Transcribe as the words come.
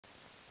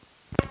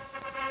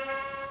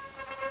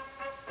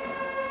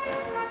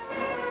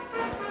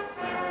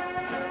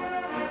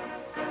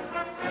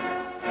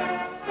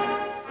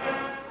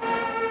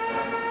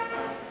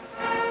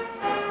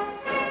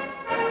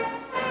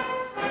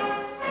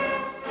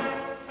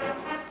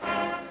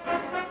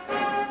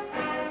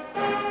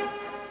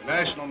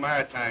National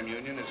Maritime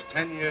Union is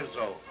 10 years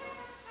old.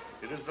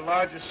 It is the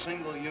largest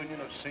single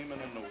union of seamen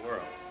in the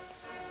world.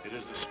 It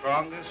is the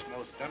strongest,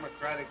 most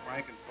democratic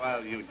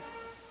rank-and-file union.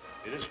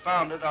 It is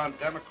founded on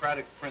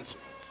democratic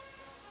principles,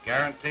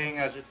 guaranteeing,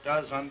 as it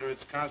does under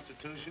its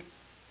Constitution,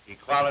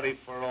 equality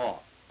for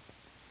all.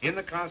 In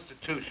the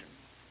Constitution,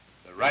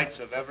 the rights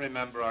of every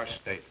member are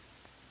stated.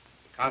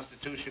 The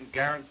Constitution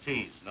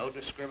guarantees no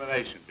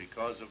discrimination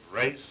because of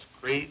race,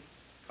 creed,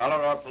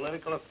 color, or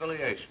political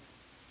affiliation.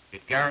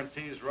 It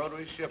guarantees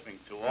rotary shipping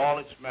to all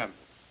its members.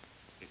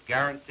 It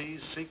guarantees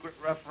secret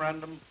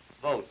referendum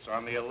votes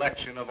on the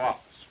election of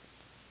officers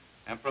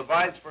and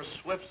provides for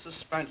swift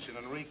suspension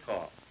and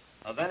recall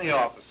of any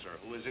officer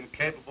who is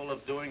incapable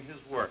of doing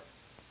his work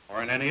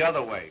or in any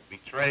other way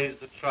betrays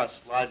the trust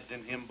lodged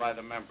in him by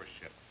the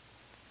membership.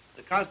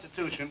 The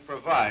Constitution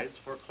provides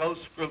for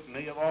close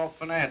scrutiny of all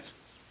finances.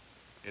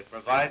 It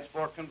provides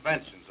for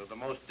conventions of the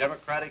most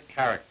democratic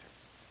character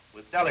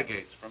with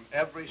delegates from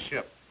every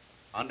ship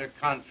under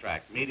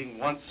contract meeting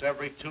once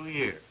every 2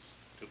 years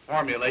to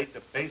formulate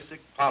the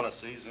basic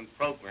policies and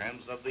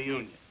programs of the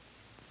Union.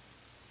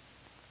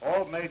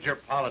 All major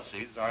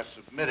policies are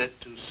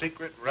submitted to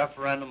secret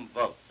referendum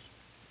votes.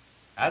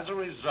 As a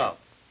result,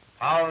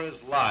 power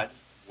is lodged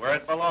where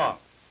it belongs,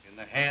 in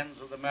the hands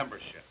of the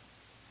membership.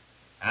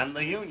 And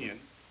the Union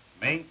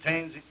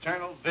maintains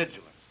eternal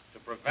vigilance to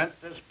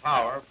prevent this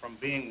power from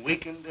being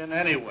weakened in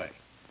any way.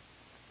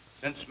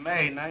 Since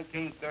May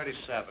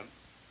 1937,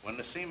 when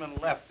the seamen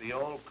left the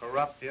old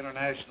corrupt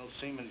International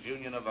Seamen's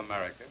Union of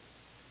America,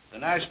 the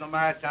National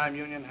Maritime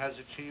Union has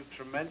achieved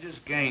tremendous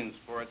gains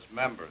for its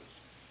members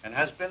and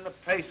has been the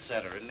pace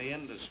setter in the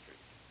industry.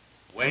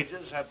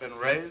 Wages have been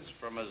raised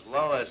from as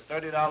low as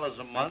 $30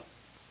 a month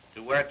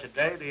to where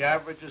today the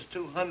average is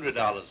 $200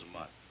 a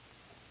month.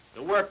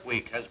 The work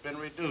week has been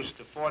reduced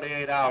to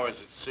 48 hours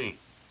at sea,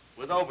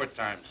 with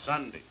overtime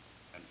Sunday,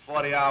 and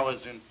 40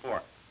 hours in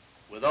port,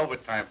 with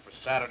overtime for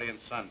Saturday and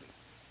Sunday.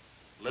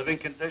 Living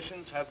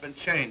conditions have been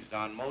changed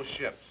on most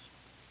ships.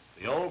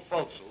 The old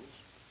forecastles,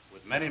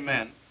 with many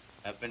men,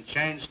 have been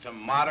changed to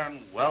modern,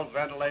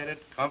 well-ventilated,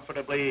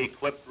 comfortably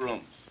equipped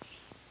rooms.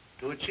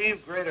 To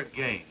achieve greater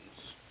gains,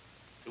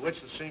 to which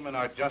the seamen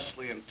are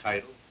justly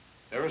entitled,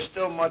 there is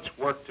still much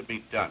work to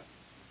be done.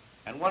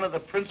 And one of the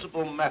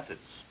principal methods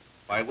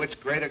by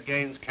which greater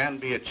gains can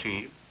be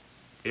achieved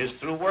is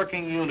through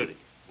working unity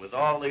with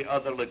all the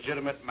other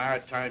legitimate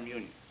maritime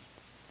unions.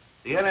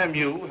 The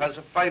NMU has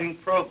a fighting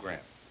program.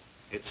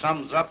 It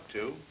sums up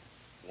to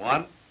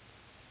 1,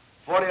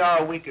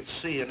 40-hour week at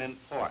sea and in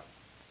port.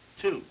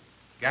 2,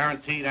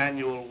 guaranteed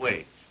annual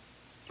wage.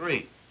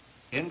 3,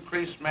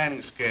 increased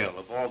manning scale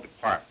of all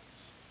departments.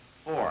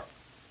 4,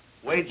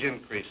 wage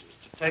increases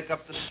to take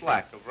up the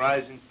slack of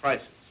rising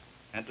prices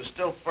and to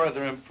still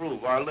further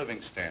improve our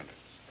living standards.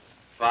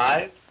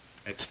 5,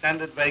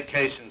 extended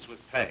vacations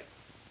with pay.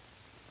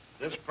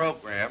 This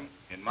program,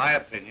 in my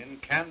opinion,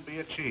 can be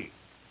achieved.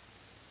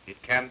 It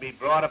can be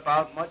brought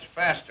about much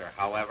faster,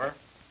 however,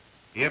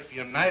 if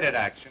united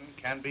action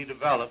can be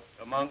developed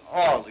among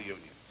all the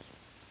unions.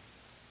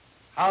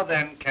 How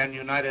then can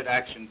united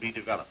action be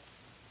developed?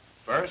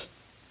 First,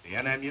 the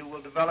NMU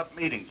will develop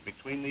meetings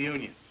between the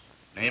unions,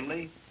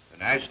 namely the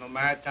National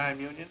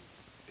Maritime Union,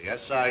 the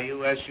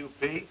SIU-SUP,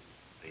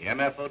 the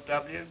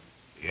MFOW,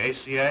 the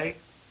ACA,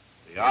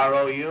 the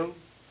ROU,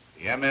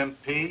 the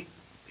MMP,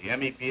 the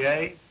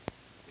MEPA,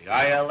 the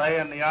ILA,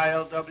 and the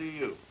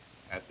ILWU.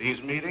 At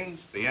these meetings,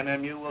 the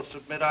NMU will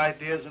submit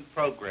ideas and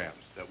programs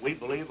that we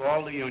believe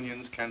all the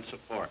unions can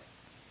support.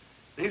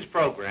 These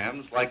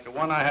programs, like the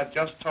one I have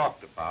just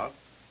talked about,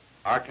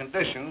 are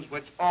conditions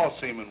which all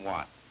seamen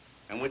want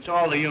and which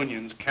all the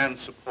unions can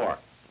support.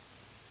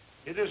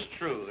 It is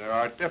true there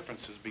are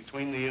differences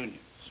between the unions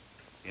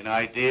in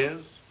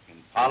ideas, in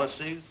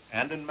policies,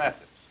 and in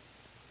methods.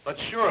 But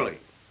surely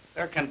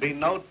there can be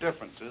no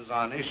differences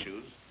on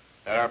issues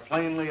that are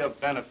plainly of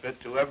benefit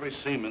to every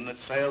seaman that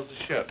sails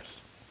the ships.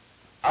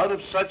 Out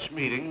of such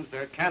meetings,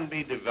 there can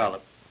be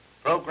developed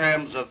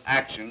programs of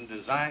action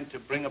designed to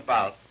bring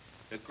about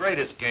the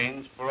greatest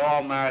gains for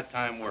all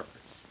maritime workers.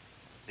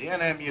 The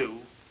NMU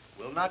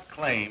will not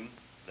claim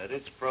that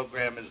its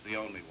program is the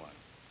only one.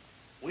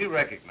 We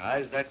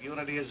recognize that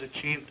unity is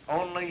achieved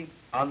only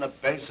on the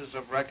basis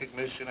of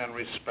recognition and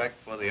respect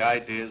for the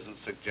ideas and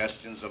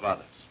suggestions of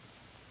others.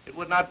 It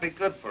would not be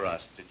good for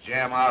us to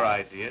jam our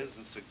ideas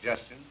and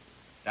suggestions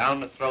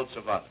down the throats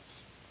of others.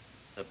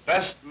 The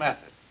best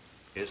method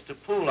is to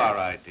pool our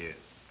ideas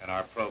and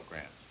our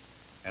programs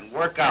and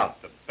work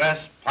out the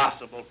best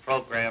possible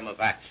program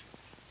of action.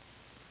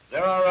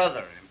 There are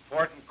other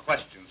important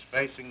questions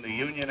facing the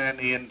union and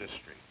the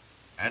industry,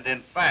 and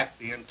in fact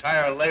the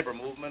entire labor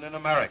movement in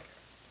America.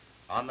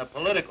 On the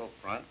political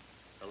front,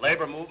 the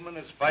labor movement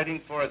is fighting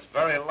for its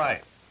very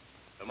life.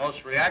 The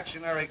most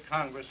reactionary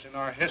Congress in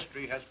our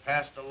history has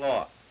passed a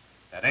law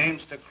that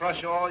aims to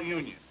crush all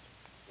unions,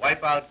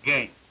 wipe out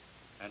gains,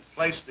 and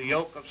place the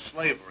yoke of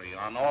slavery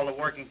on all the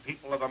working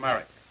people of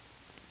America.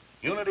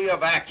 Unity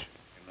of action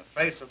in the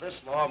face of this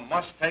law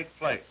must take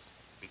place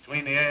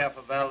between the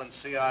AFL and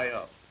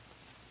CIO.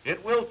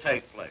 It will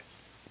take place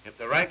if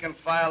the rank and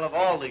file of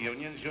all the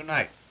unions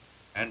unite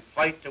and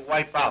fight to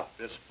wipe out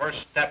this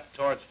first step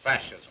towards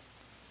fascism.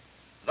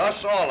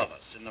 Thus, all of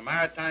us in the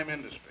maritime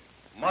industry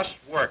must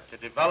work to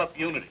develop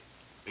unity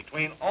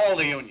between all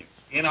the unions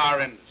in our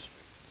industry.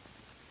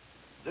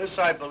 This,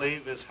 I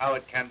believe, is how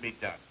it can be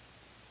done.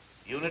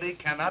 Unity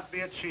cannot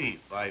be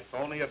achieved by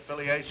phony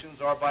affiliations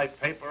or by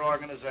paper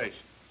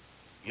organizations.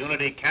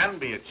 Unity can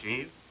be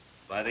achieved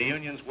by the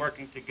unions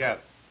working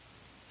together,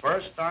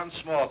 first on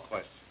small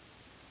questions,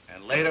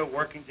 and later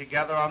working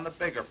together on the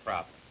bigger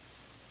problems,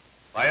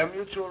 by a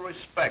mutual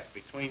respect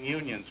between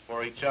unions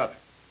for each other,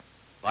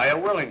 by a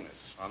willingness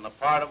on the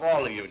part of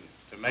all the unions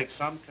to make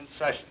some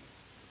concessions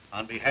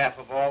on behalf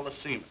of all the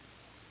seamen,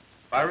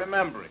 by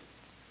remembering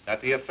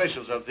that the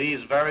officials of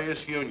these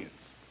various unions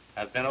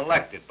have been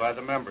elected by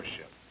the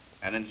membership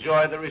and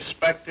enjoy the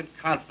respect and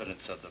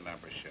confidence of the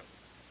membership.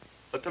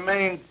 But the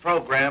main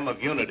program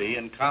of unity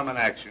and common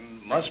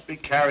action must be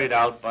carried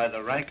out by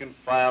the rank and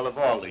file of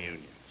all the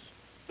unions.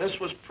 This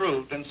was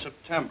proved in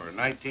September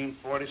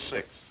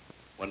 1946,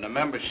 when the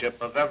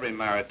membership of every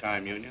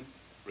maritime union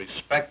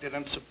respected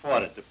and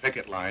supported the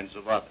picket lines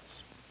of others.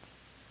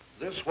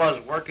 This was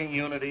working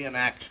unity in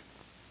action,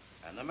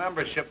 and the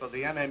membership of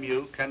the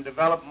NMU can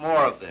develop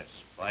more of this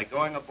by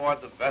going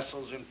aboard the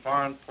vessels in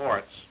foreign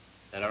ports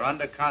that are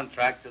under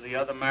contract to the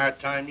other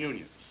maritime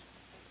unions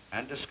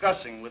and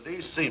discussing with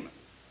these seamen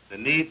the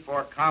need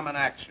for common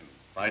action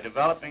by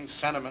developing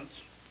sentiments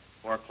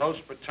for close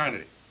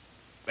fraternity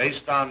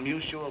based on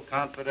mutual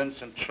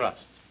confidence and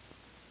trust.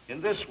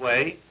 In this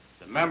way,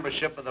 the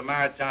membership of the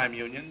maritime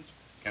unions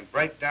can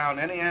break down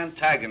any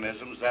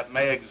antagonisms that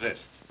may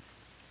exist.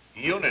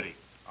 Unity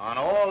on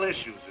all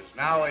issues is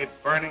now a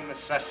burning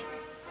necessity.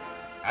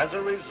 As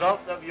a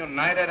result of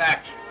united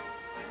action,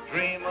 the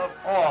dream of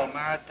all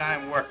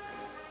maritime workers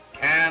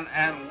can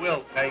and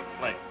will take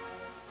place.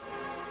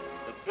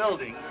 The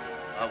building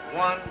of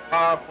one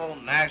powerful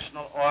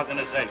national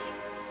organization,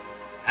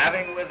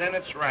 having within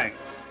its ranks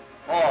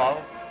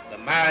all the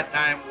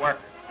maritime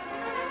workers.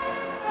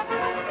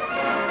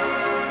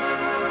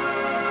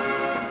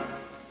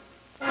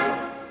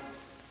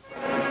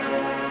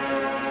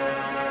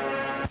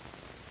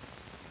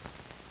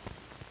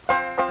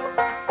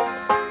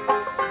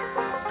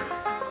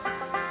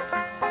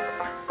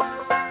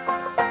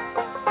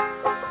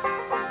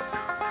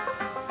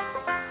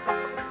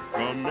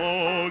 From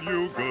all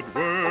you good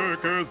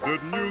workers,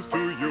 good news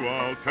to you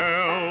I'll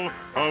tell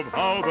of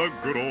how the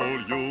good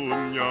old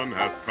Union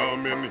has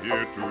come in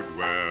here to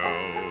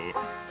dwell.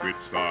 Which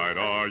side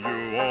are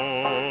you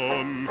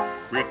on?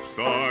 Which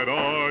side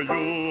are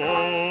you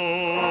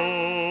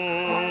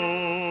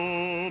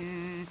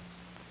on?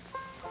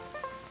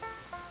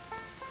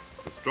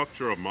 The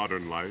structure of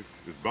modern life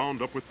is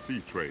bound up with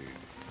sea trade.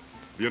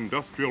 The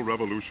Industrial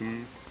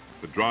Revolution,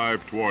 the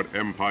drive toward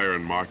empire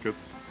and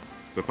markets,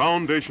 the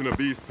foundation of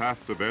these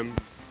past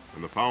events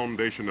and the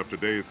foundation of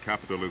today's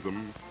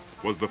capitalism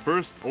was the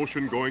first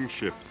ocean-going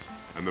ships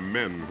and the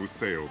men who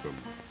sailed them.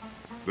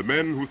 The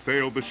men who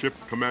sailed the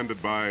ships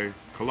commanded by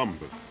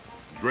Columbus,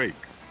 Drake,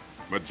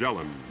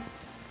 Magellan,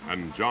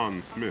 and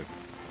John Smith.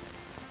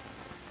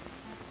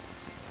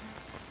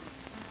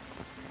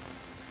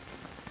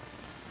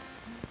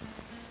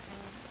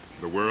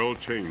 The world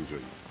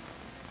changes.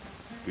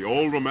 The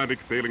old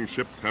romantic sailing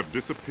ships have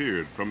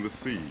disappeared from the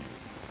sea,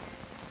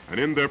 and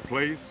in their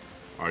place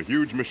are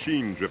huge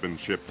machine-driven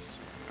ships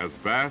as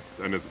vast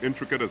and as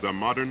intricate as a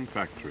modern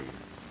factory.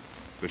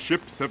 The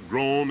ships have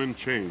grown and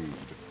changed,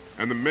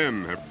 and the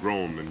men have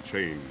grown and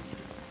changed.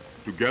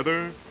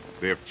 Together,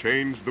 they have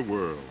changed the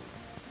world.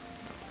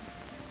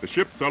 The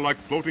ships are like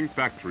floating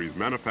factories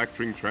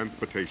manufacturing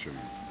transportation.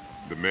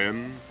 The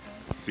men,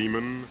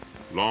 seamen,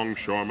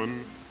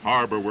 longshoremen,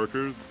 harbor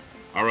workers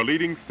are a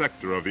leading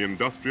sector of the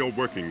industrial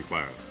working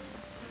class.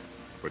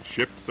 But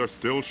ships are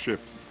still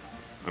ships,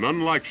 and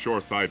unlike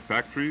shoreside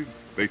factories,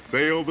 they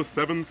sail the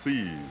 7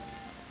 seas.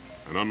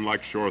 And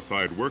unlike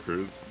shoreside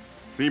workers,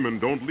 seamen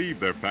don't leave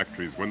their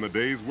factories when the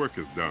day's work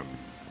is done.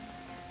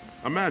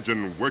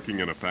 Imagine working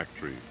in a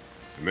factory,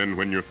 and then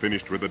when you're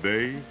finished with the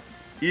day,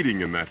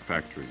 eating in that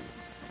factory,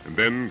 and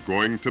then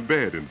going to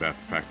bed in that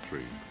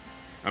factory.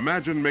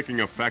 Imagine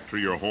making a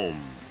factory your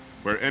home,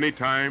 where any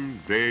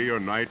time, day or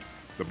night,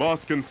 the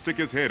boss can stick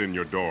his head in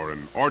your door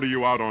and order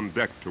you out on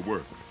deck to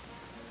work.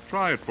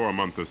 Try it for a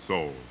month or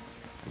so,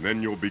 and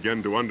then you'll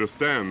begin to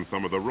understand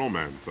some of the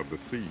romance of the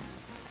sea.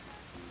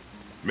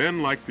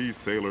 Men like these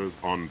sailors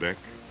on deck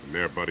and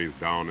their buddies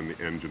down in the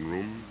engine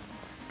room,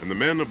 and the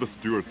men of the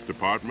steward's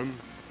department,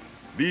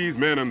 these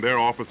men and their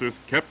officers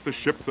kept the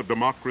ships of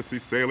democracy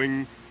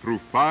sailing through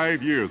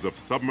 5 years of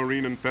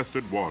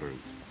submarine-infested waters.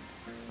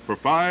 For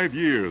 5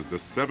 years, the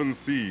 7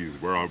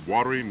 seas were a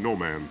watery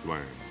no-man's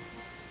land.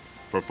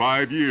 For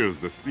 5 years,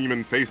 the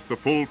seamen faced the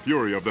full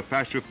fury of the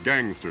fascist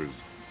gangsters,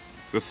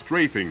 the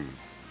strafing,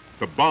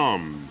 the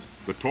bombs,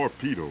 the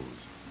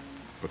torpedoes,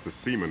 but the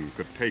seamen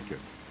could take it.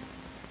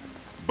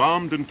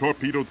 Bombed and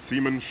torpedoed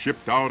seamen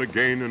shipped out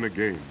again and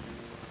again.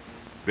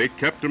 They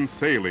kept them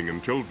sailing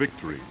until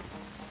victory.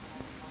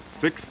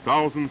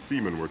 6,000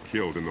 seamen were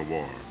killed in the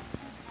war.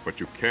 but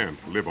you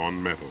can't live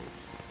on metals.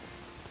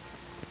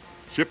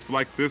 Ships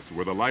like this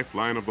were the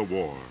lifeline of the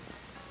war.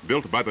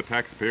 Built by the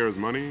taxpayers'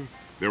 money,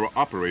 they were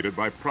operated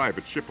by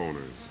private ship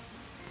owners.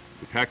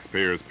 The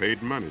taxpayers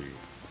paid money,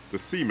 the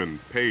seamen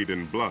paid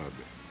in blood,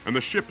 and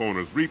the ship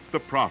owners reaped the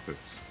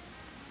profits.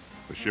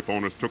 The ship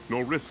owners took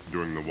no risk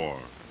during the war.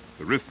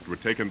 The risks were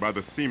taken by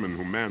the seamen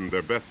who manned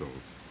their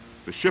vessels.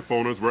 The ship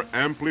owners were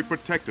amply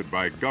protected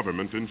by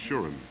government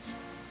insurance.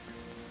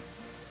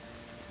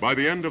 By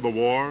the end of the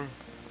war,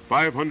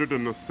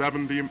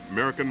 570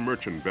 American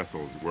merchant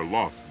vessels were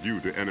lost due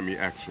to enemy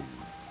action.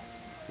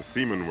 The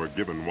seamen were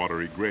given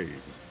watery graves.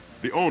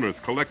 The owners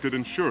collected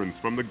insurance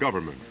from the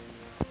government.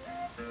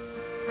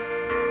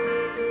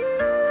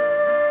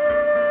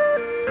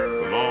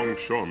 The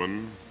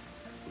longshoremen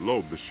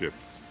load the ships.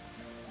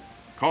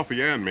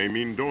 Coffee Ann may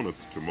mean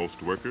donuts to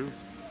most workers.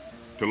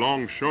 To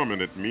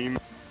longshoremen it means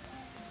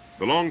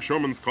the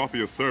longshoremen's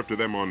coffee is served to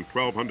them on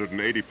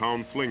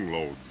 1,280-pound sling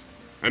loads.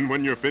 And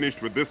when you're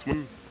finished with this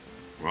one,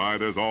 why,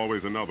 there's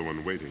always another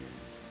one waiting.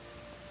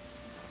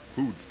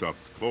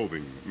 Foodstuffs,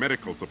 clothing,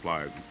 medical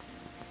supplies,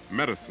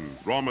 medicines,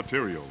 raw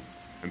materials.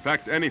 In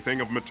fact,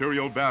 anything of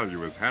material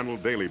value is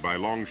handled daily by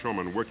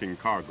longshoremen working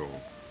cargo.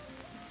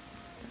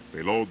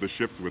 They load the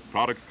ships with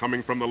products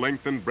coming from the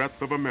length and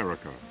breadth of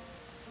America.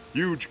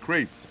 Huge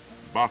crates,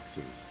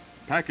 boxes,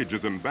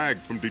 packages and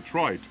bags from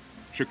Detroit,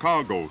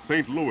 Chicago,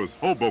 St. Louis,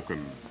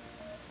 Hoboken,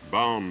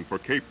 bound for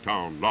Cape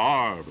Town,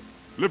 La Havre,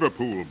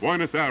 Liverpool,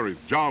 Buenos Aires,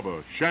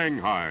 Java,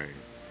 Shanghai.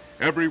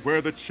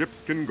 Everywhere that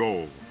ships can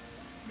go,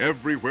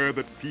 everywhere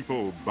that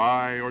people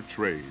buy or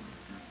trade.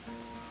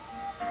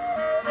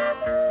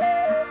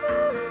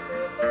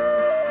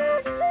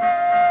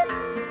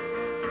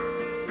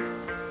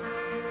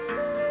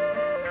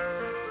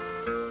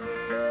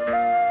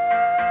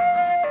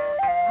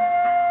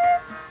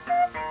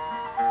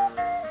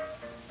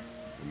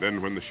 And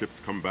then when the ships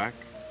come back,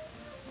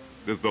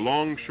 it is the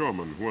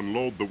longshoremen who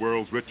unload the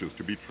world's riches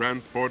to be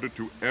transported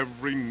to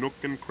every nook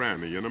and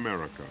cranny in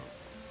America.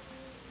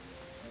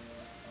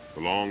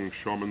 The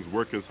longshoreman's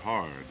work is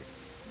hard.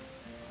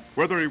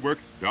 Whether he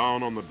works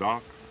down on the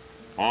dock,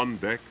 on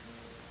deck,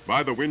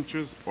 by the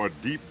winches, or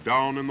deep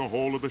down in the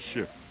hold of the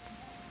ship,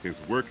 his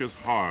work is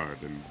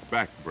hard and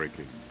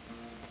back-breaking.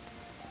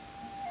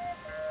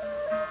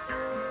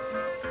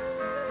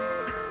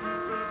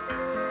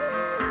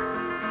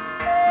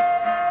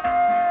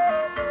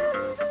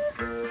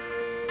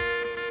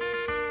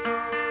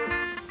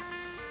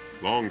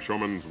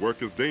 Longshoreman's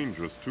work is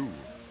dangerous, too.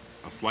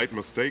 A slight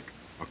mistake,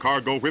 a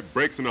cargo whip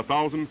breaks and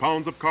 1,000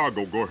 pounds of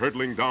cargo go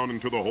hurtling down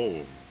into the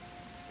hold.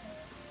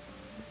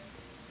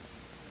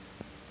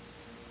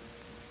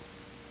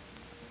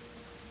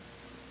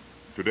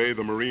 Today,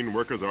 the marine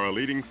workers are a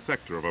leading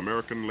sector of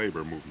American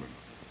labor movement.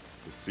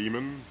 The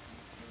seamen,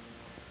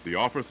 the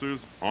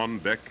officers on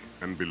deck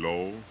and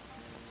below,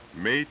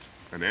 mate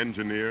and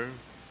engineer,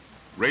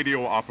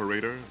 radio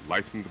operator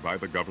licensed by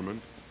the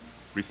government,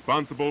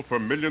 responsible for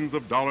millions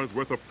of dollars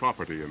worth of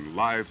property and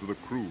lives of the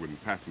crew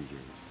and passengers.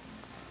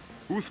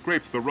 Who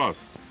scrapes the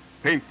rust,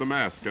 paints the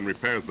mast, and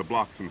repairs the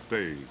blocks and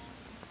stays?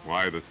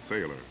 Why, the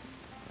sailor.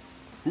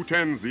 Who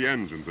tends the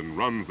engines and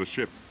runs the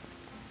ship?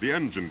 The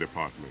engine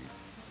department.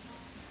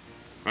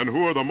 And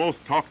who are the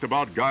most talked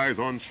about guys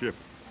on ship?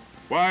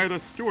 Why, the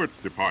steward's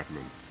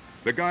department.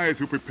 The guys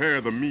who prepare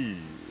the meals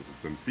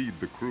and feed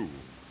the crew.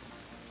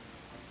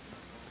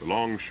 The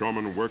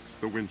longshoreman works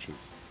the winches,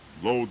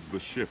 loads the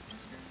ships,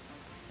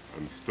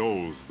 and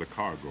stows the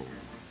cargo.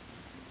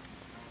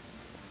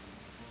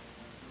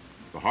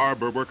 The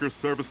harbor workers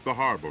service the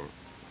harbor,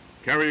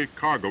 carry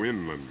cargo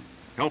inland,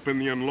 help in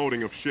the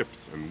unloading of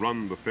ships, and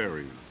run the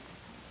ferries.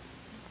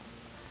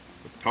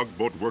 The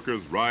tugboat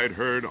workers ride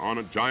herd on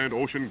a giant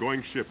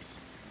ocean-going ships,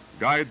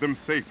 guide them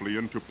safely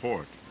into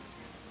port,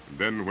 and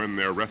then when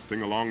they're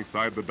resting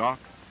alongside the dock,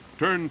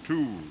 turn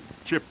to,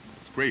 chip,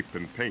 scrape,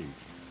 and paint.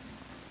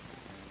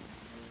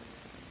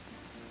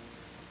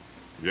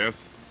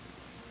 Yes,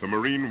 the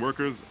marine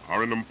workers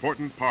are an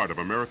important part of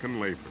American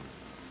labor.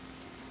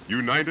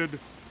 United,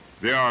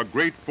 they are a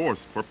great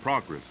force for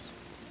progress.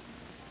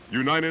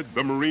 United,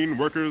 the marine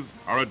workers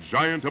are a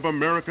giant of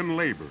American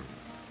labor.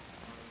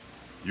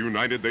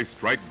 United, they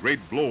strike great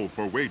blows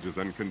for wages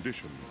and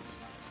conditions.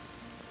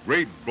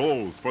 Great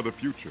blows for the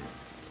future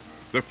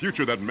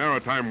that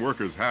maritime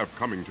workers have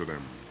coming to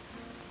them.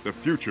 The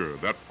future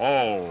that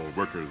all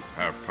workers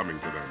have coming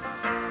to them.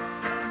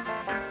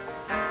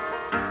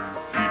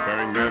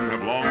 Seafaring men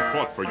have long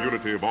fought for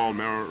unity of all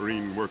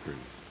marine workers.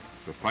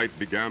 The fight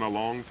began a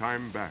long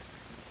time back.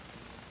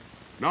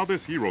 Now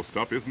this hero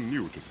stuff isn't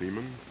new to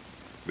seamen.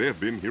 They have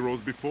been heroes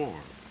before.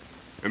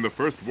 In the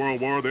First World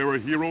War, they were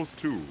heroes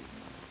too.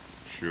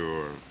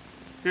 Sure,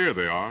 here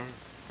they are,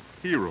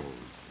 heroes.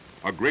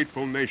 A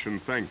grateful nation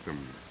thanked them,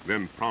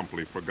 then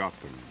promptly forgot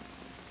them.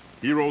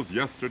 Heroes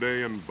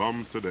yesterday and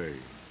bums today.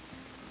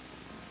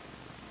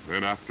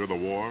 Then after the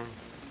war,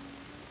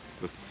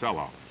 the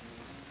sellout.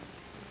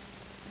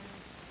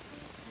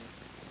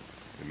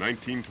 In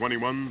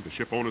 1921, the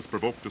ship owners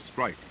provoked a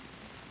strike.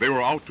 They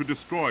were out to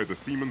destroy the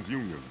Seamen's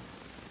Union.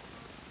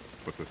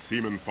 But the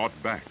seamen fought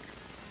back,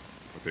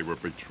 but they were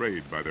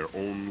betrayed by their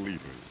own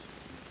leaders.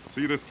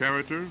 See this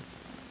character?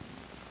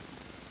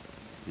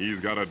 He's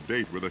got a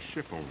date with a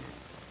ship owner.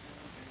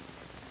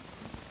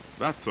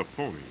 That's a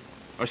phony,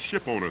 a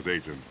ship owner's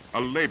agent,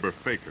 a labor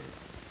faker.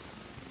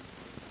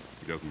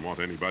 He doesn't want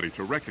anybody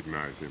to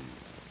recognize him.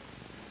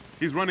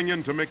 He's running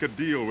in to make a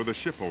deal with the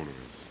ship owners.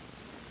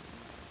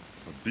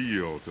 A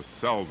deal to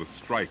sell the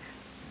strike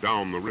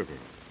down the river.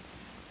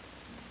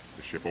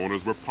 The ship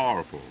owners were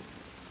powerful.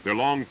 Their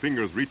long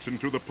fingers reached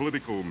into the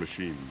political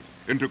machines,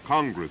 into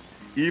Congress,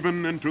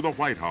 even into the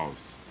White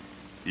House,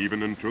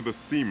 even into the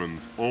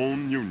seamen's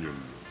own union.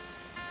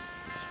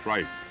 The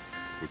strike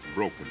was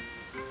broken.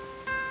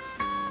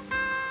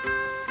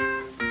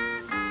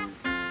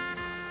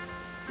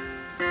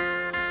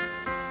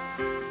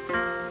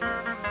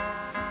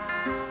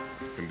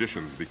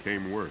 Conditions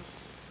became worse.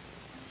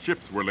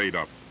 Ships were laid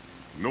up.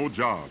 No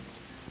jobs.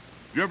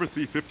 Do you ever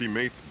see 50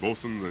 mates,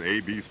 bosuns, and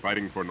ABs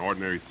fighting for an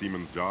ordinary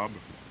seaman's job?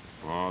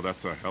 Oh,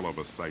 that's a hell of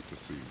a sight to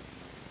see.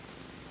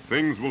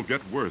 Things will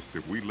get worse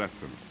if we let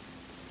them.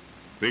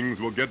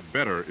 Things will get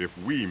better if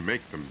we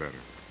make them better.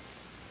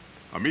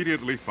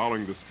 Immediately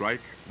following the strike,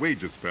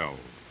 wages fell.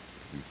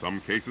 In some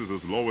cases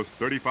as low as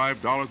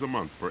 $35 a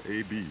month for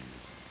ABs.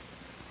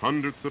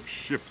 Hundreds of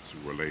ships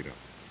were laid up.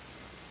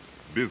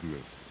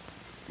 Business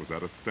was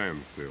at a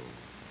standstill.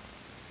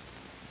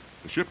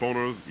 The ship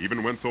owners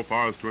even went so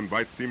far as to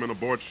invite seamen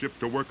aboard ship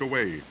to work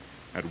away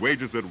at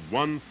wages at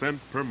 1 cent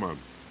per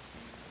month.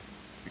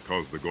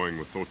 Because the going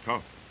was so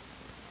tough,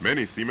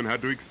 many seamen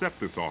had to accept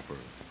this offer.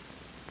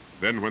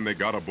 Then when they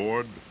got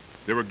aboard,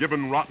 they were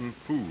given rotten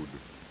food,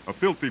 a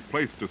filthy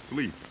place to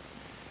sleep,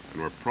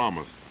 and were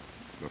promised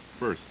the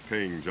first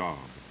paying job.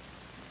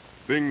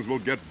 Things will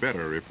get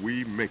better if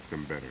we make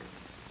them better.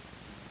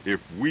 If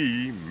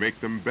we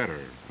make them better,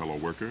 fellow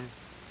worker.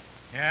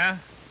 Yeah?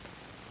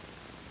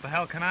 What the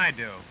hell can I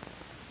do?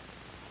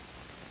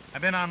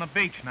 I've been on the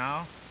beach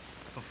now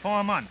for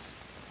 4 months.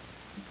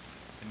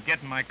 Been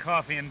getting my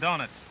coffee and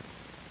donuts.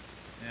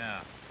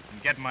 Yeah, been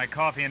getting my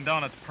coffee and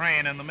donuts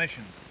praying in the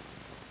missions.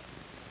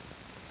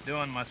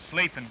 Doing my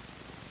sleeping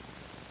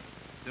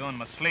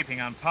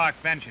on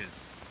park benches.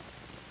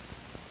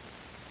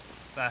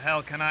 What the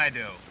hell can I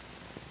do?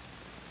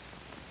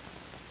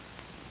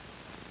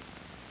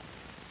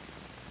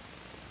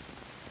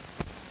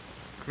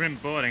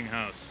 Crimp boarding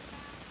house.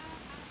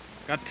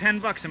 Got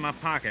 $10 in my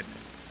pocket.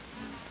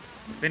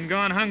 Been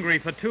gone hungry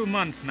for 2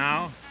 months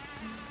now.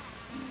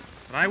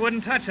 But I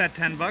wouldn't touch that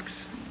 $10. It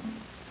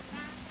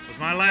was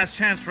my last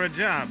chance for a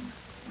job.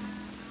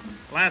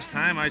 Last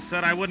time I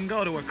said I wouldn't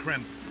go to a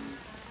crimp.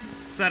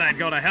 Said I'd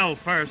go to hell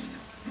first.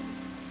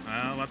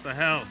 Well, what the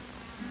hell?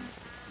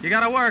 You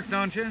gotta work,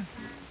 don't you?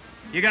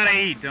 You gotta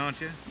eat, don't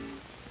you?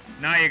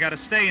 Now you gotta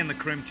stay in the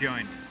crimp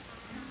joint.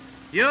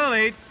 You'll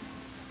eat,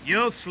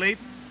 you'll sleep,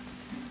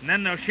 and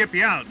then they'll ship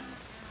you out.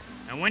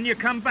 And when you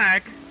come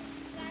back,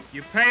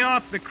 you pay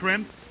off the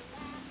crimp,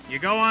 you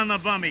go on the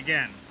bum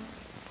again.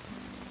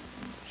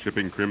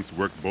 Shipping crimps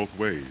worked both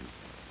ways.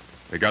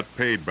 They got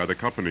paid by the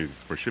companies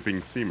for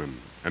shipping seamen,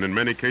 and in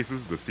many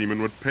cases the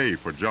seamen would pay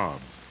for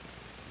jobs.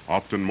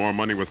 Often more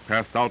money was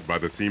passed out by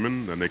the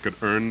seamen than they could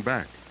earn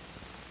back.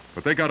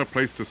 But they got a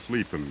place to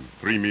sleep and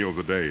 3 meals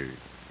a day,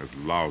 as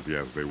lousy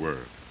as they were.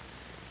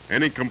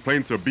 Any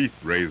complaints or beef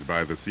raised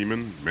by the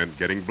seamen meant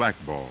getting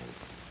blackballed.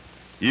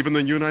 Even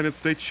the United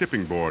States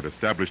Shipping Board,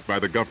 established by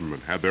the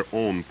government, had their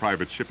own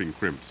private shipping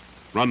crimps,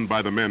 run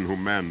by the men who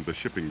manned the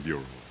shipping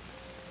bureau.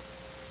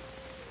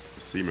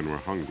 The seamen were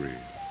hungry,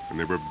 and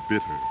they were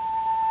bitter.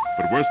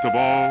 But worst of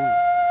all,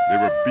 they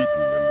were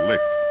beaten and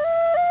licked.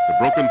 The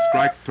broken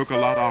strike took a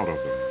lot out of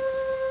them.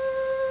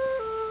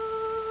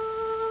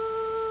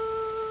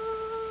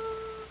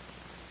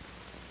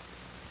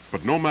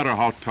 But no matter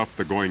how tough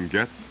the going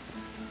gets,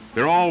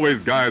 there are always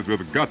guys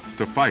with guts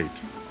to fight.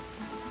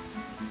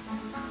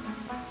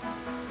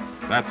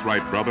 That's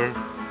right, brother.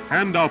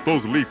 Hand out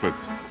those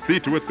leaflets. See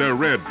to it they're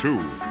read,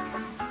 too.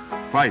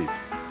 Fight.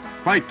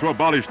 Fight to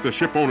abolish the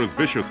ship owner's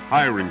vicious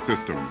hiring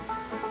system.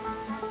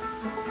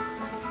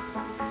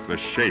 The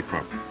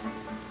shape-up.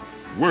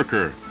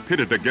 Worker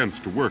pitted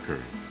against worker.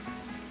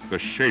 The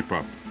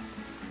shape-up.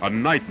 A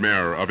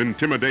nightmare of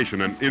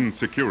intimidation and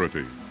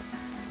insecurity.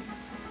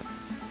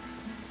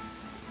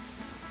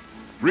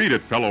 Read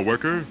it, fellow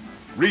worker.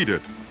 Read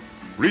it.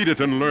 Read it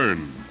and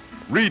learn.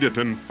 Read it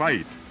and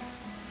fight.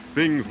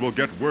 Things will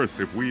get worse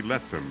if we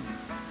let them.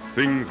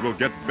 Things will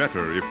get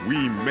better if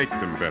we make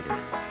them better.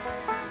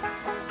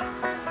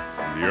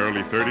 In the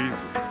early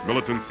 30s,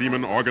 militant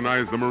seamen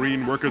organized the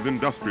Marine Workers'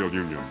 Industrial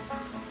Union.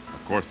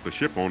 Of course, the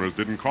ship owners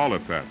didn't call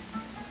it that.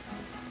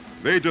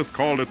 They just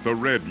called it the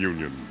Red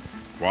Union.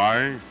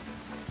 Why?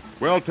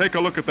 Well, take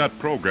a look at that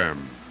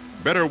program.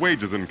 Better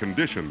wages and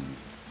conditions.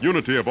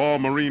 Unity of all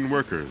marine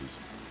workers.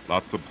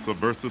 Lots of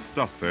subversive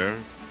stuff there.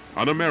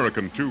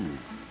 Un-American, too.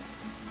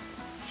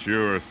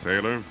 Sure,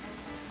 sailor.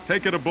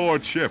 Take it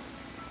aboard ship.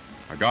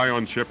 A guy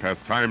on ship has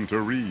time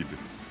to read.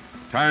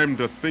 Time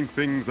to think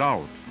things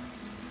out.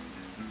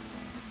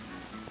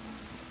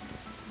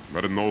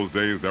 But in those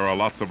days, there are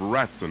lots of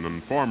rats and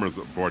informers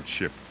aboard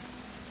ship.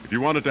 If you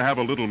wanted to have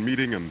a little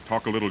meeting and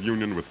talk a little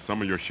union with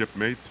some of your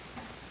shipmates,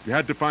 you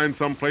had to find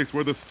some place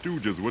where the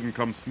stooges wouldn't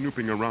come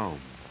snooping around.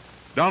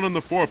 Down in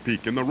the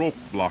forepeak in the rope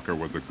blocker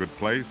was a good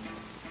place,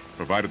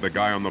 provided the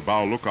guy on the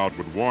bow lookout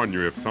would warn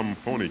you if some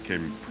phony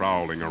came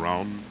prowling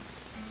around.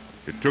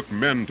 It took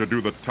men to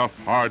do the tough,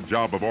 hard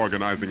job of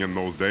organizing in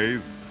those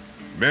days.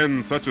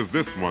 Men such as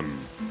this one,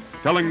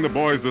 telling the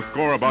boys the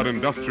score about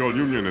industrial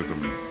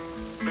unionism.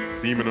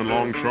 Seamen and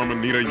longshoremen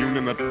need a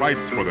union that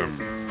fights for them.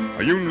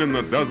 A union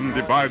that doesn't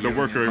divide the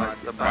worker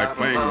by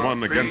playing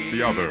one against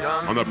the other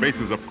on the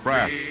basis of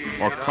craft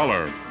or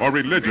color or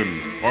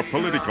religion or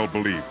political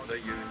beliefs.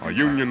 A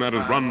union that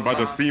is run by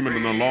the seamen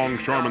and the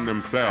longshoremen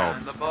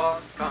themselves. The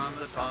boss comes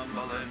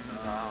a-tumbling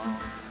down.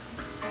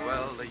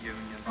 Well, the union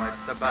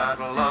fights the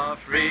battle of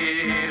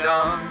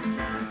freedom,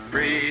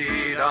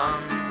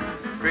 freedom,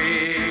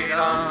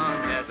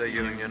 freedom. Yes, the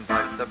union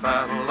fights the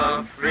battle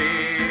of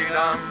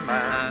freedom,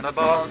 and the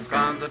boss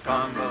comes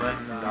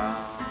a-tumbling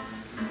down.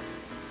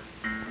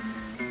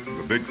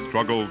 The big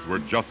struggles were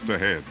just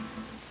ahead.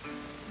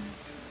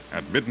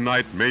 At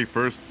midnight, May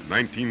 1st,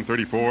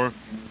 1934,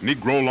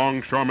 Negro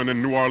longshoremen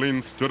in New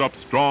Orleans stood up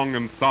strong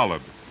and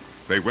solid.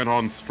 They went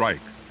on strike.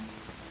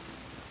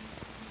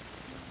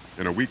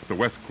 In a week, the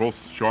West Coast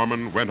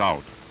shoremen went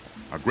out.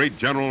 A great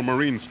general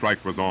marine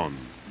strike was on.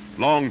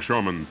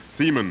 Longshoremen,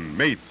 seamen,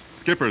 mates,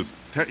 skippers,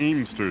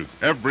 teamsters,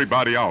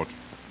 everybody out.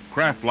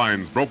 Craft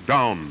lines broke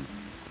down.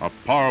 A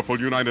powerful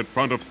united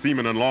front of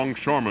seamen and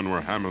longshoremen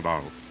were hammered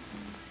out.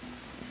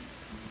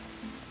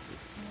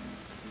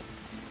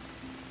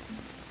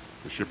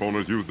 The ship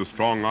owners used the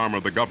strong arm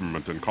of the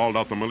government and called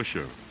out the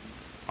militia.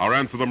 Our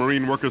answer, the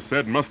marine workers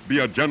said, must be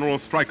a general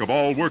strike of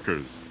all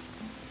workers.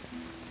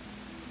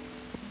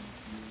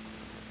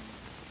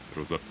 It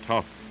was a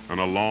tough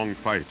and a long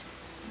fight,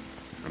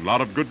 and a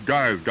lot of good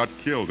guys got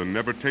killed and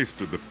never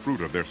tasted the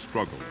fruit of their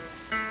struggle.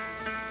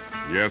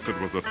 Yes, it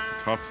was a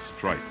tough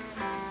strike.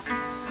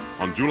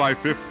 On July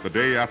 5th, the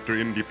day after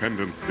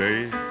Independence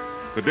Day,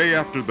 the day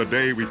after the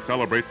day we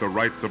celebrate the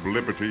rights of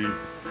liberty,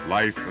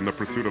 life, and the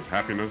pursuit of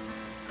happiness,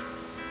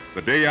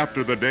 the day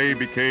after the day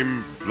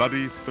became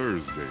Bloody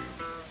Thursday,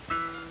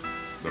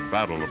 the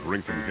Battle of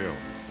Rincon Hill.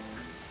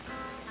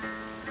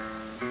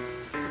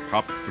 The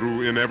cops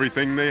threw in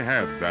everything they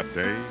had that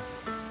day.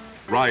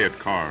 Riot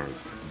cars,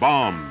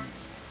 bombs.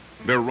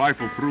 Their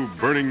rifle threw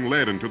burning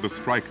lead into the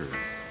strikers.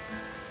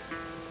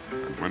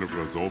 And when it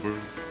was over,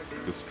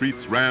 the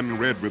streets ran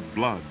red with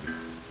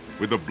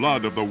the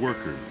blood of the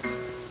workers.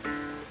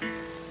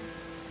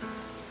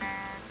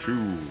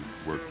 2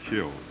 were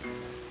killed.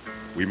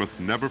 We must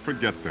never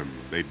forget them.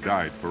 They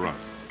died for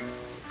us.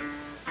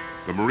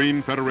 The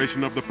Marine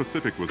Federation of the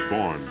Pacific was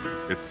born.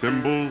 Its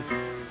symbol,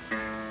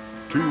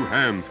 2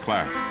 hands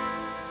clasped.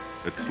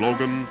 Its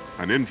slogan,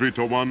 an injury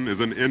to one is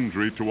an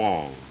injury to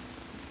all.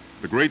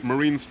 The great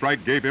Marine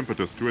strike gave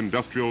impetus to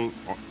industrial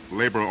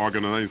labor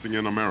organizing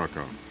in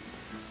America.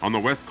 On the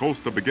West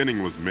Coast, the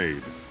beginning was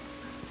made,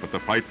 but the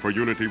fight for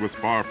unity was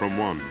far from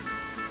won.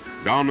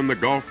 Down in the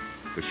Gulf,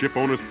 the ship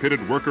owners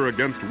pitted worker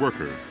against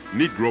worker,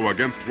 Negro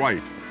against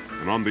white,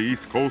 and on the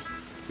East Coast,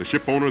 the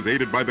ship owners,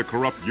 aided by the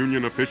corrupt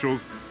union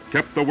officials,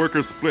 kept the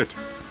workers split.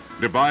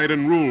 Divide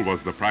and rule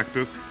was the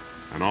practice,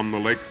 and on the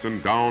lakes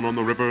and down on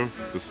the river,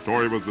 the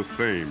story was the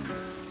same.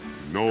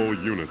 No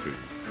unity.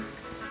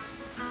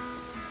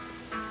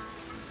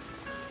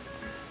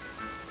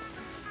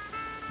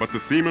 But the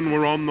seamen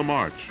were on the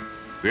march.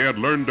 They had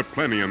learned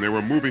aplenty and they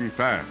were moving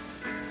fast.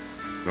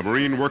 The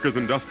Marine Workers'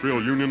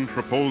 Industrial Union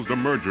proposed a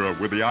merger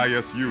with the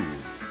ISU.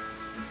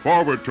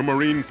 Forward to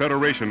Marine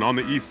Federation on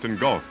the East and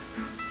Gulf.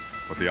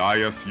 But the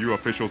ISU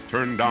officials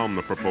turned down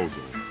the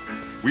proposal.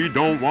 We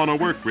don't want to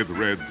work with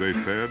Reds, they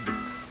said.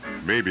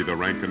 Maybe, the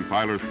rank and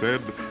filers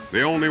said,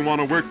 they only want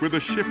to work with the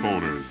ship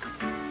owners.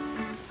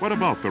 What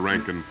about the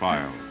rank and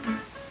file?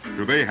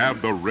 Do they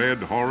have the red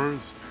horrors?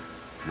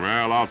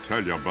 Well, I'll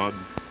tell you, bud.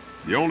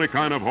 The only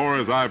kind of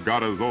horrors I've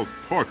got is those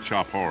pork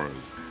chop horrors.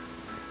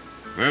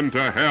 Then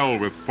to hell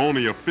with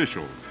phony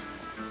officials.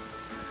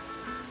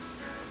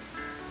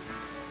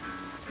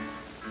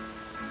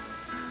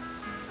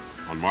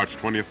 On March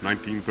 20th,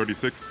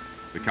 1936,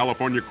 the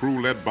California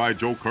crew led by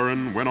Joe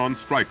Curran went on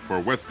strike for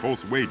West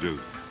Coast wages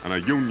and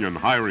a union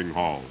hiring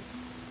hall.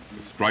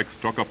 The strike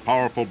struck a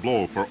powerful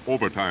blow for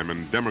overtime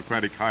and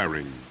democratic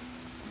hiring.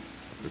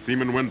 The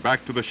seamen went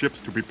back to the ships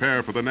to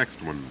prepare for the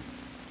next one.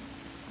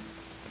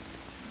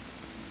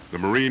 The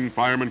Marine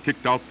firemen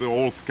kicked out the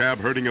old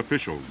scab-herding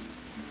officials.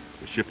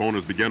 The ship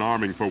owners began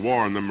arming for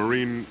war in the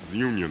Marine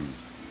unions.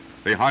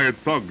 They hired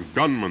thugs,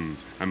 gunmen,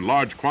 and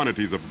large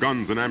quantities of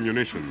guns and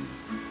ammunition.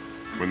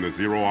 When the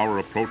 0 hour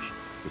approached,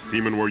 the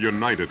seamen were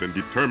united and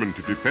determined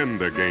to defend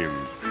their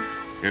gains.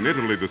 In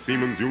Italy, the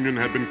Seamen's Union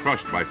had been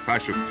crushed by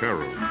fascist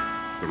terror.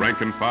 The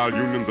rank-and-file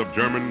unions of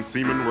German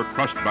seamen were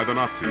crushed by the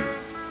Nazis.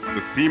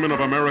 The seamen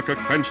of America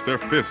clenched their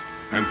fists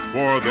and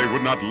swore they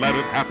would not let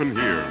it happen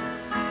here.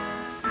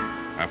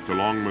 After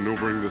long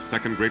maneuvering, the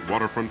second great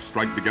waterfront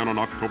strike began on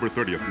October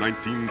 30th,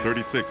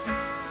 1936.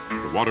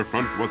 the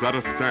waterfront was at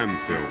a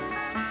standstill.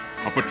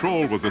 A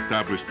patrol was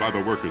established by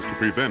the workers to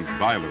prevent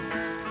violence.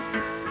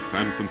 The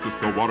San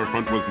Francisco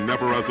waterfront was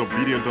never as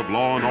obedient of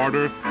law and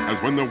order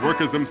as when the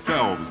workers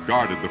themselves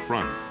guarded the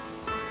front.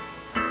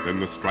 Then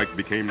the strike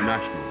became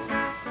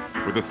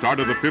national. With the start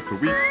of the 5th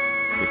week,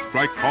 the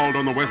strike called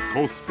on the West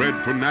Coast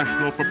spread to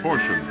national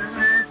proportions.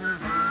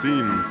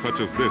 Scenes such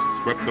as this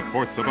swept the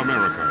ports of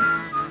America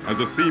as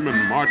the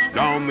seamen marched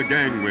down the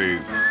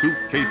gangways,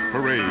 suitcase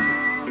parade,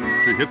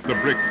 to hit the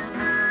bricks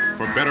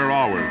for better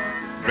hours,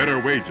 better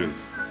wages,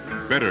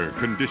 better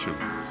conditions.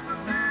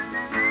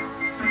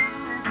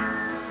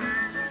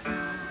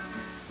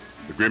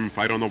 The grim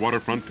fight on the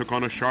waterfront took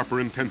on a sharper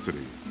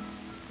intensity.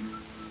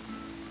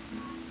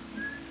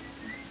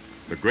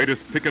 The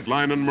greatest picket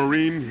line in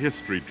marine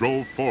history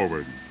drove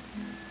forward.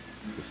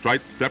 The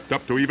strike stepped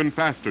up to even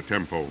faster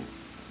tempo.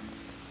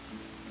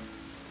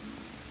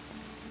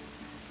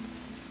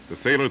 The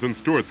sailors and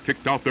stewards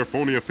kicked out their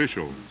phony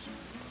officials.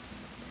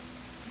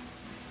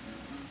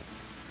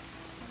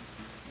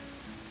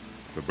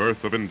 The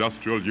birth of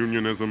industrial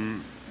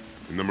unionism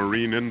in the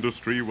marine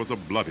industry was a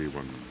bloody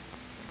one.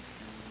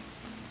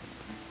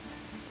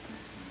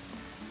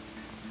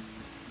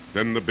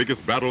 Then the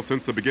biggest battle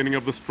since the beginning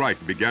of the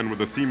strike began with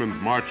the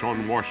Seamen's March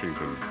on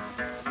Washington.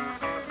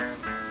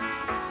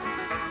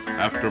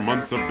 After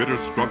months of bitter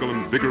struggle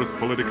and vigorous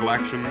political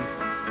action,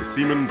 the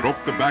seamen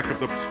broke the back of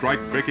the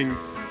strike-breaking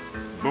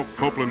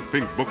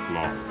Copeland-Fink book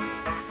law.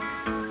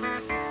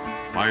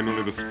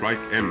 Finally, the strike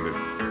ended.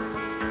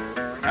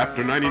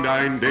 After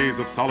 99 days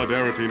of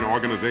solidarity and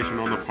organization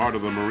on the part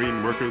of the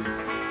marine workers,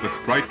 the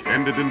strike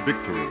ended in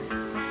victory.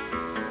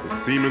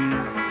 The seamen,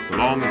 the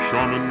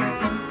longshoremen,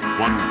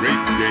 won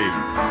great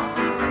games.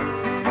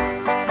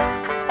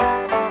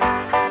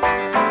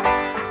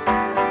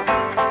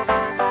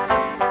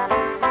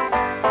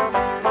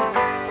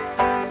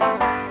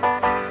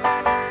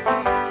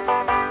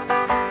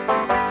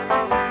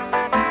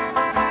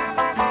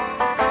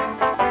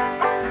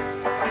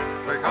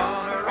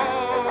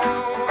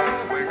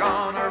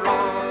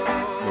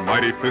 The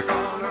mighty fist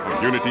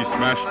of unity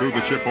smashed through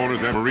the ship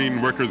owners and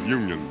marine workers'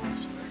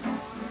 unions.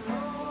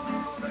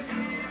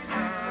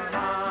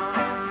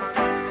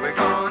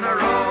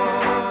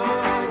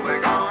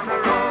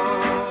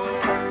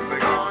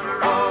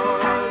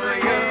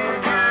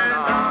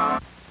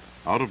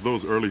 Out of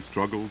those early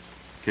struggles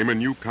came a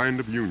new kind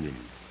of union,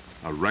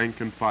 a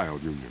rank-and-file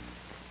union,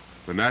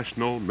 the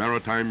National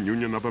Maritime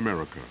Union of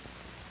America.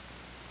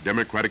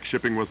 Democratic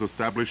shipping was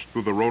established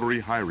through the rotary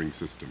hiring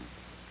system.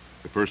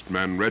 The first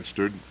man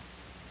registered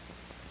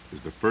is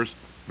the first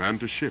man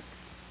to ship.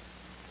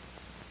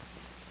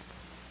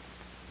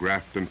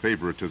 Graft and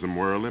favoritism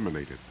were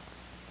eliminated.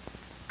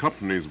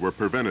 Companies were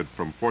prevented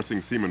from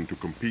forcing seamen to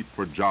compete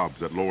for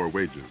jobs at lower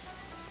wages.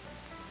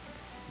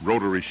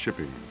 Rotary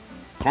shipping,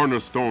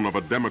 cornerstone of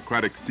a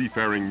democratic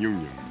seafaring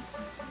union.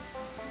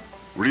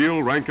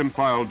 Real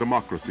rank-and-file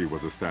democracy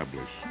was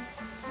established.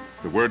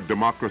 The word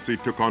democracy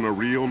took on a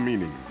real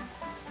meaning.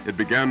 It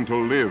began to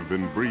live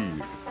and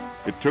breathe.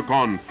 It took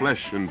on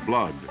flesh and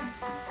blood.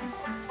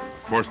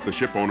 Of course, the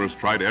ship owners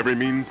tried every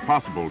means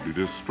possible to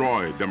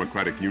destroy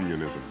democratic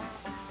unionism,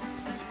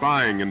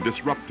 spying and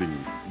disrupting,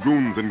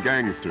 goons and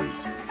gangsters.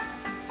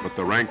 But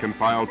the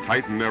rank-and-file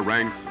tightened their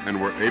ranks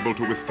and were able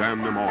to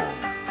withstand them all.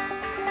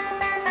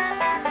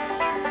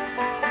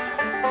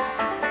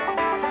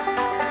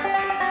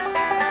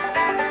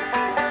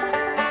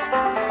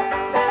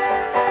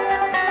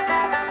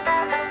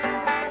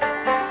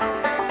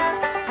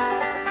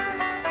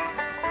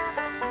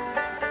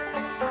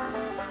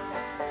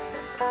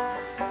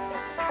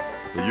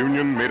 The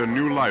union made a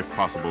new life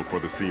possible for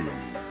the seamen.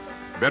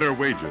 Better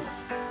wages,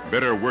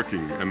 better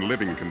working and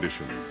living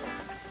conditions,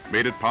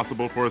 made it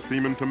possible for a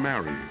seaman to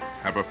marry,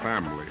 have a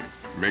family,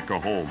 make a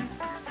home.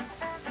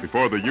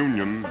 Before the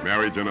union,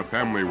 marriage and a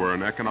family were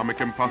an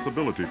economic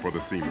impossibility for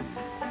the seamen.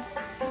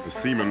 The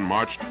seamen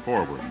marched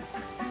forward.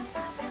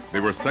 They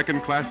were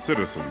second-class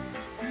citizens,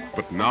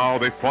 but now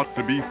they fought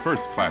to be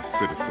first-class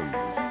citizens.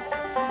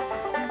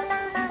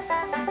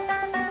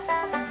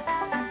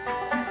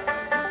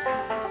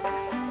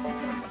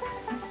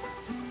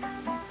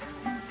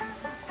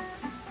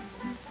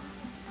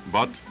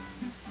 But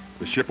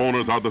the ship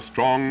owners are the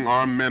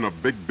strong-armed men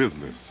of big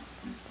business.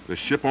 The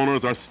ship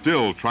owners are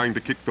still trying to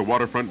kick the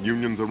waterfront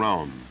unions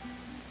around,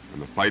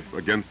 and the fight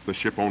against the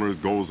ship owners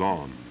goes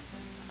on.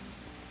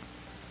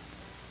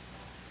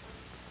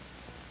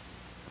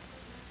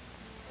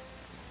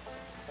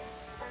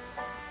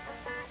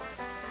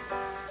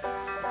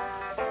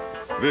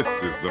 This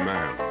is the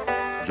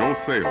man, Joe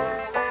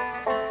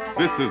Sailor.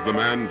 This is the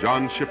man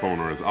John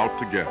Shipowner is out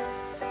to get.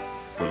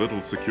 The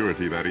little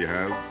security that he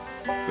has,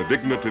 the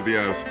dignity that he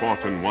has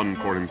fought and won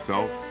for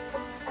himself,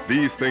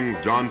 these things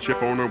John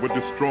Shipowner would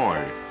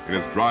destroy in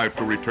his drive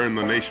to return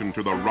the nation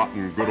to the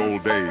rotten good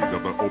old days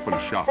of the open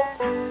shop.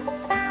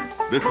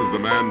 This is the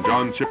man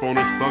John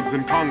Shipowner's thugs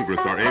in Congress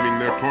are aiming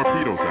their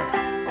torpedoes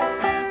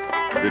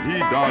at. Did he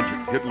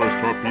dodge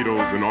Hitler's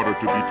torpedoes in order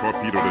to be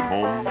torpedoed at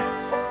home?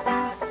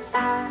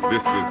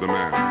 This is the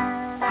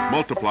man.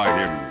 multiply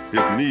him,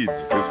 his needs,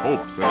 his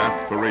hopes and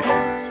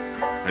aspirations.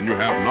 And you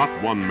have not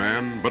one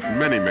man, but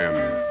many men,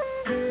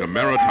 the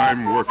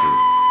maritime workers.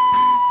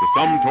 The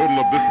sum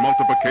total of this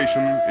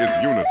multiplication is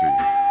unity.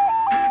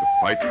 The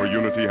fight for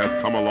unity has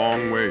come a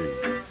long way.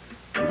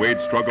 The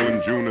wage struggle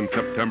in June and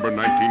September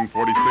 1946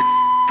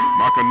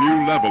 mark a new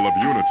level of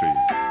unity.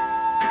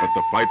 But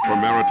the fight for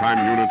maritime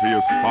unity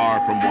is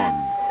far from won.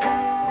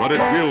 But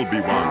it will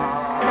be won.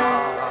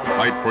 The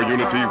fight for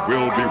unity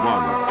will be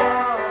won.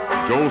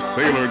 Joe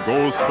Sailor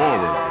goes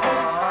forward.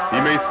 He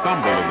may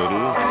stumble a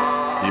little.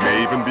 He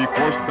may even be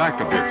forced back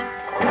a bit,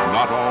 but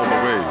not all the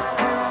ways.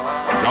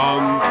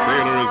 John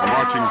Sailor is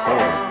marching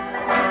forward,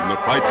 and the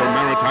fight for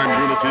maritime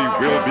unity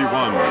will be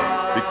won,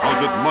 because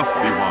it must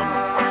be won.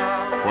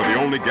 For the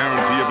only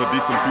guarantee of a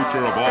decent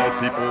future of all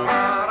people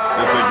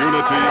is the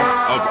unity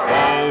of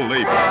all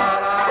labor.